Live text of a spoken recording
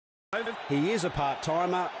He is a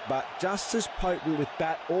part-timer, but just as potent with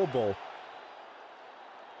bat or ball.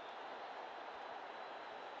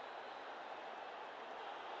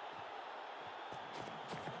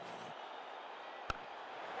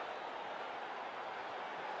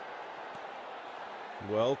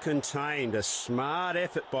 Well contained, a smart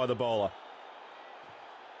effort by the bowler.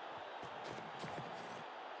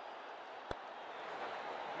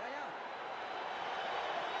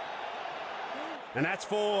 And that's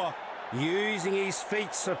four. Using his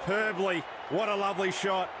feet superbly. What a lovely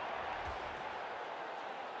shot.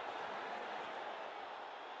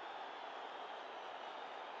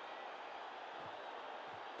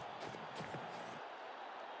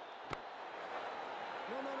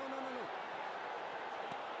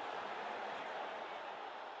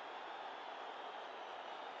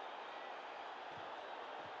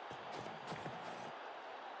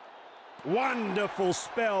 Wonderful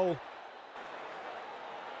spell.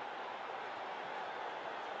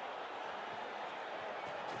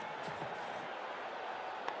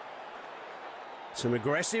 Some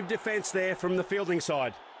aggressive defence there from the fielding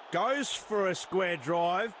side. Goes for a square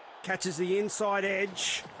drive, catches the inside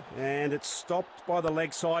edge, and it's stopped by the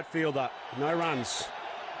leg side fielder. No runs.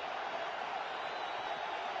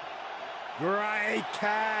 Great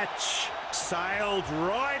catch. Sailed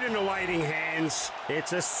right into waiting hands.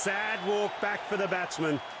 It's a sad walk back for the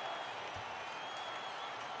batsman.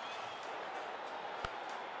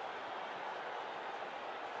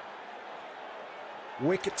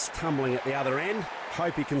 Wickets tumbling at the other end.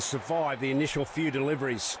 Hope he can survive the initial few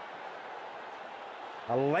deliveries.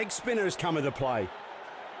 A leg spinner has come into play.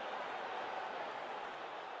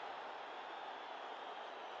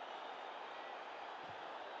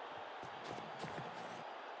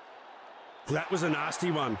 That was a nasty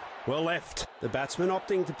one. Well left. The batsman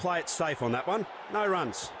opting to play it safe on that one. No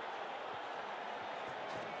runs.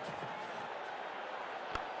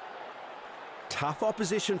 Tough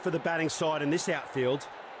opposition for the batting side in this outfield.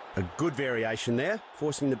 A good variation there,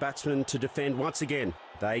 forcing the batsman to defend once again.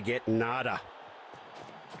 They get nada.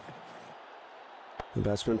 The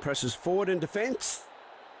batsman presses forward in defence.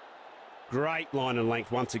 Great line and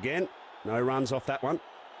length once again. No runs off that one.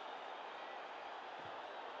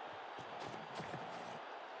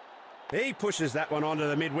 He pushes that one onto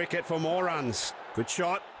the mid-wicket for more runs. Good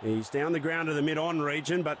shot. He's down the ground to the mid-on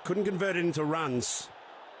region, but couldn't convert it into runs.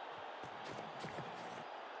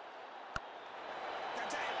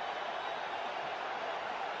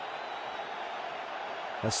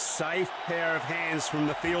 A safe pair of hands from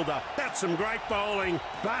the fielder. That's some great bowling.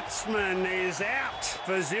 Batsman is out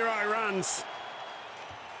for 0 runs.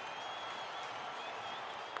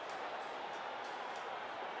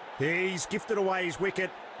 He's gifted away his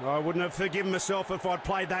wicket. I wouldn't have forgiven myself if I'd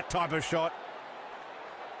played that type of shot.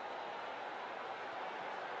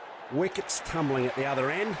 Wickets tumbling at the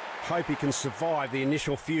other end. Hope he can survive the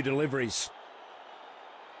initial few deliveries.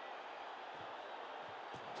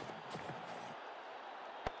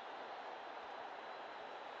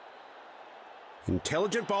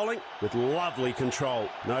 Intelligent bowling with lovely control.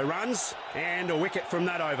 No runs and a wicket from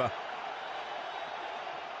that over.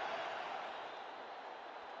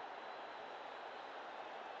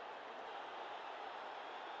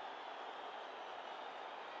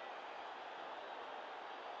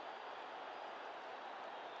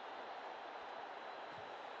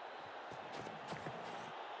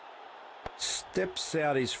 Steps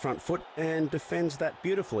out his front foot and defends that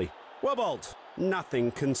beautifully. Well bowled.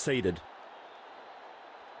 Nothing conceded.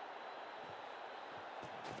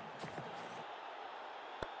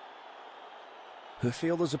 The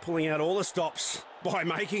fielders are pulling out all the stops by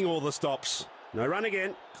making all the stops. No run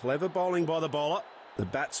again. Clever bowling by the bowler. The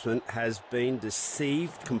batsman has been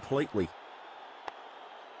deceived completely.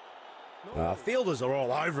 Fielders are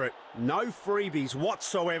all over it. No freebies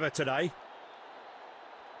whatsoever today.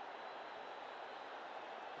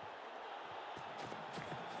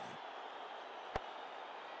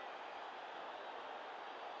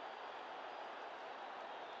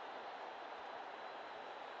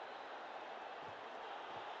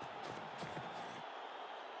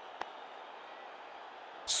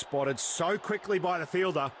 Spotted so quickly by the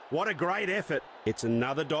fielder. What a great effort. It's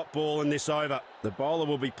another dot ball in this over. The bowler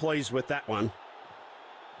will be pleased with that one.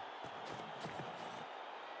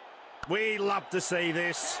 We love to see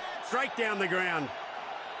this. Straight down the ground.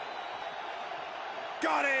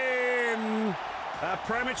 Got him! A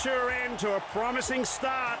premature end to a promising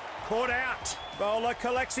start. Caught out. Bowler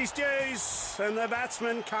collects his dues and the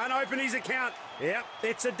batsman can't open his account. Yep,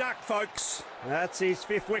 it's a duck, folks. That's his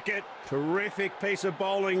 5th wicket. Terrific piece of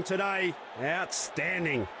bowling today.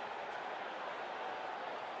 Outstanding.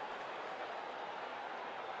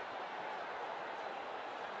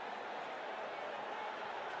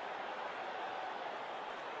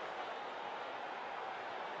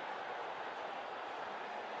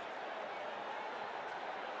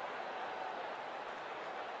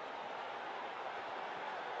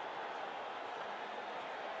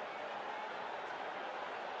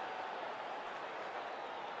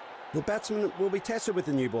 The batsman will be tested with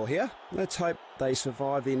the new ball here. Let's hope they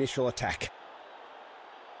survive the initial attack.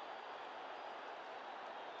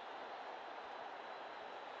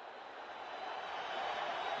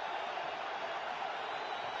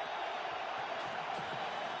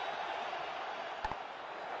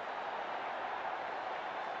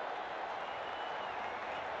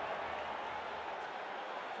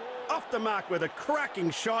 Off the mark with a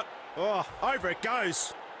cracking shot. Oh, over it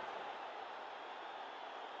goes.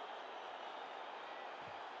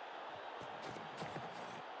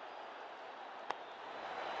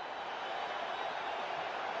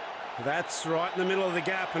 That's right in the middle of the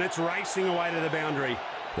gap, and it's racing away to the boundary.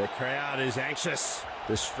 The crowd is anxious.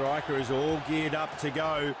 The striker is all geared up to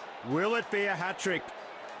go. Will it be a hat-trick?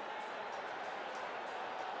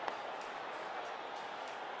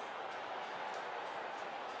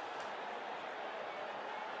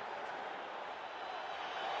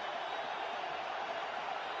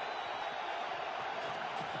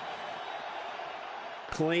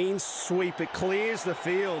 Clean sweep, it clears the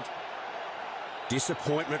field.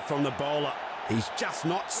 Disappointment from the bowler. He's just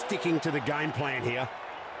not sticking to the game plan here.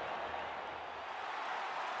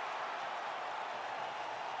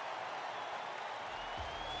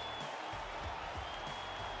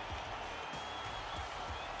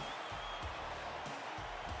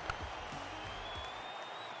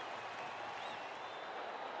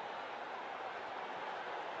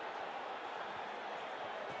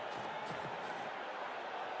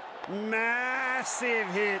 Massive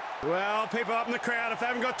hit. Well, people up in the crowd, if they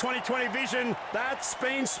haven't got 20/20 vision, that's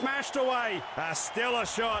been smashed away. A stellar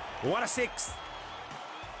shot. What a six.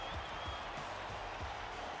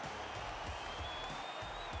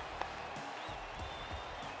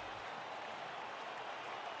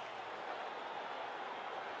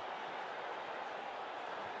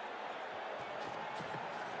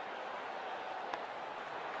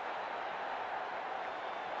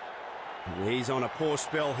 He's on a poor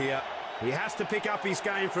spell here. He has to pick up his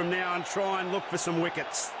game from now and try and look for some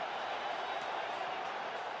wickets.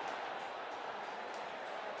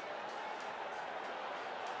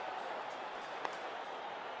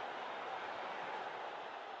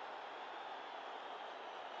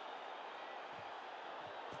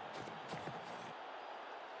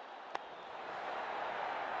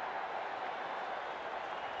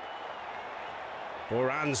 Four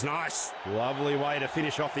runs, nice. Lovely way to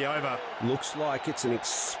finish off the over. Looks like it's an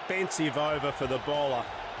expensive over for the bowler.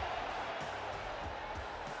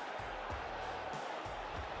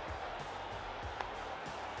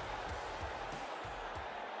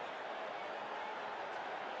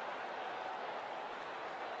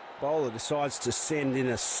 Bowler decides to send in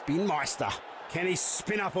a spin meister. Can he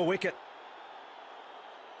spin up a wicket?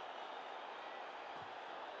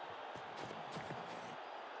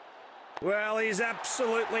 Well, he's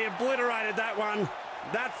absolutely obliterated that one.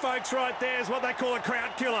 That, folks, right there is what they call a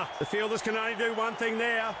crowd killer. The fielders can only do one thing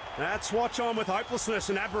now. That's watch on with hopelessness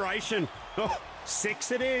and aberration. Oh,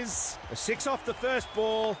 six it is. A six off the first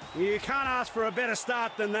ball. You can't ask for a better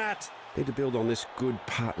start than that. Need to build on this good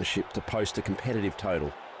partnership to post a competitive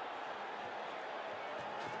total.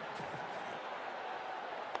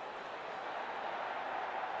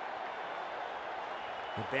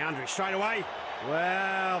 The boundary straight away.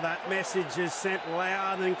 Well, that message is sent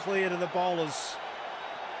loud and clear to the bowlers.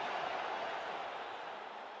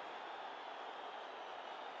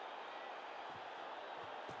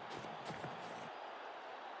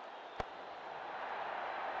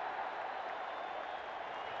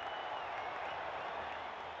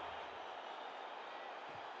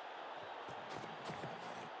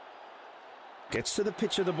 Gets to the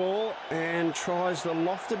pitch of the ball and tries the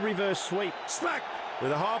lofted reverse sweep. Smack!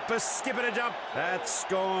 With a hopper, skip and a jump. That's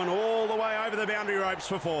gone all the way over the boundary ropes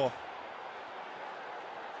for four.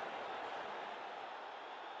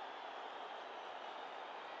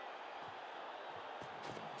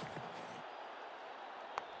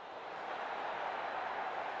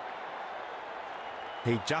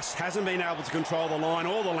 He just hasn't been able to control the line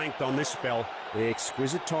or the length on this spell. The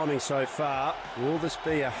exquisite timing so far. Will this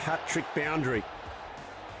be a hat-trick boundary?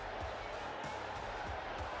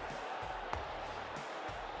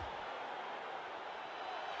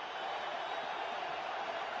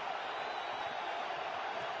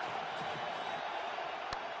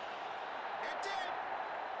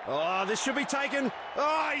 Oh, this should be taken.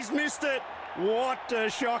 Oh, he's missed it. What a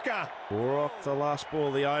shocker. Rocked the last ball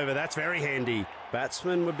of the over. That's very handy.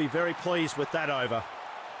 Batsman would be very pleased with that over.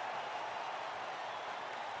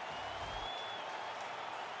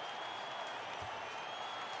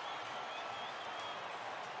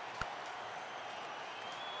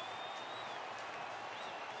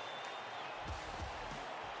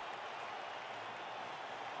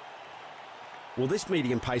 Will this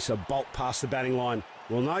medium pacer bolt past the batting line?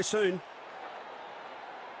 We'll know soon.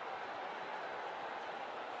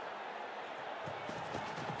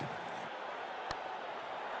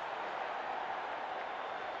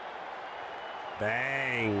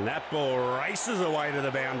 Bang! That ball races away to the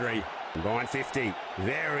boundary. 950.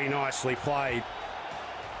 Very nicely played.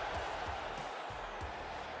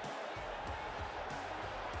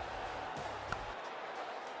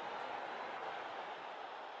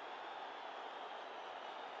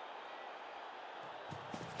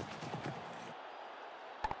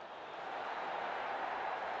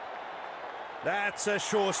 That's a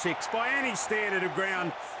sure six by any standard of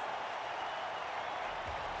ground.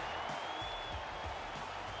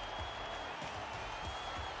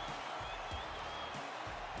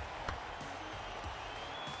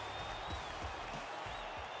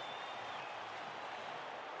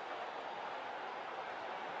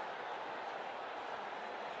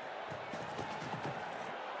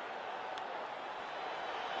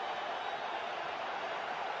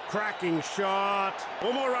 Cracking shot.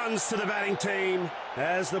 4 more runs to the batting team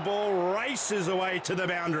as the ball races away to the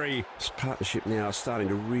boundary. This partnership now is starting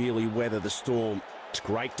to really weather the storm. It's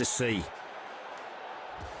great to see.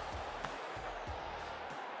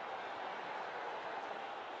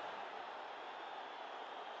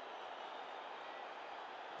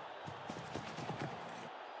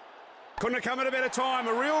 Couldn't have come at a better time.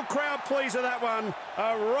 A real crowd pleaser, that one.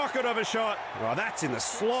 A rocket of a shot. Well, that's in the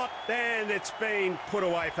slot, and it's been put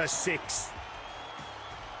away for 6.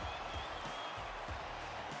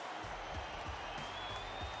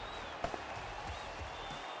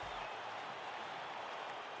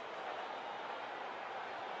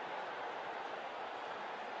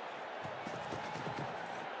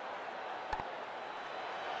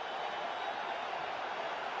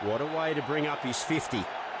 What a way to bring up his 50.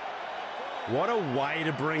 What a way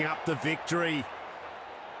to bring up the victory.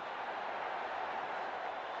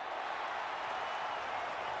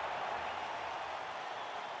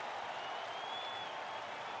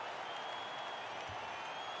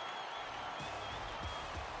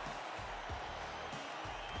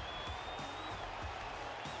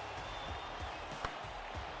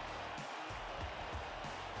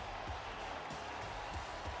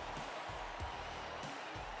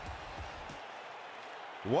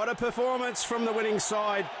 What a performance from the winning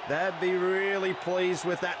side. They'd be really pleased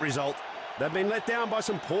with that result. They've been let down by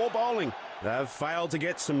some poor bowling. They've failed to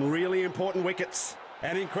get some really important wickets.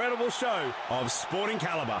 An incredible show of sporting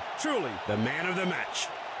calibre. Truly the man of the match.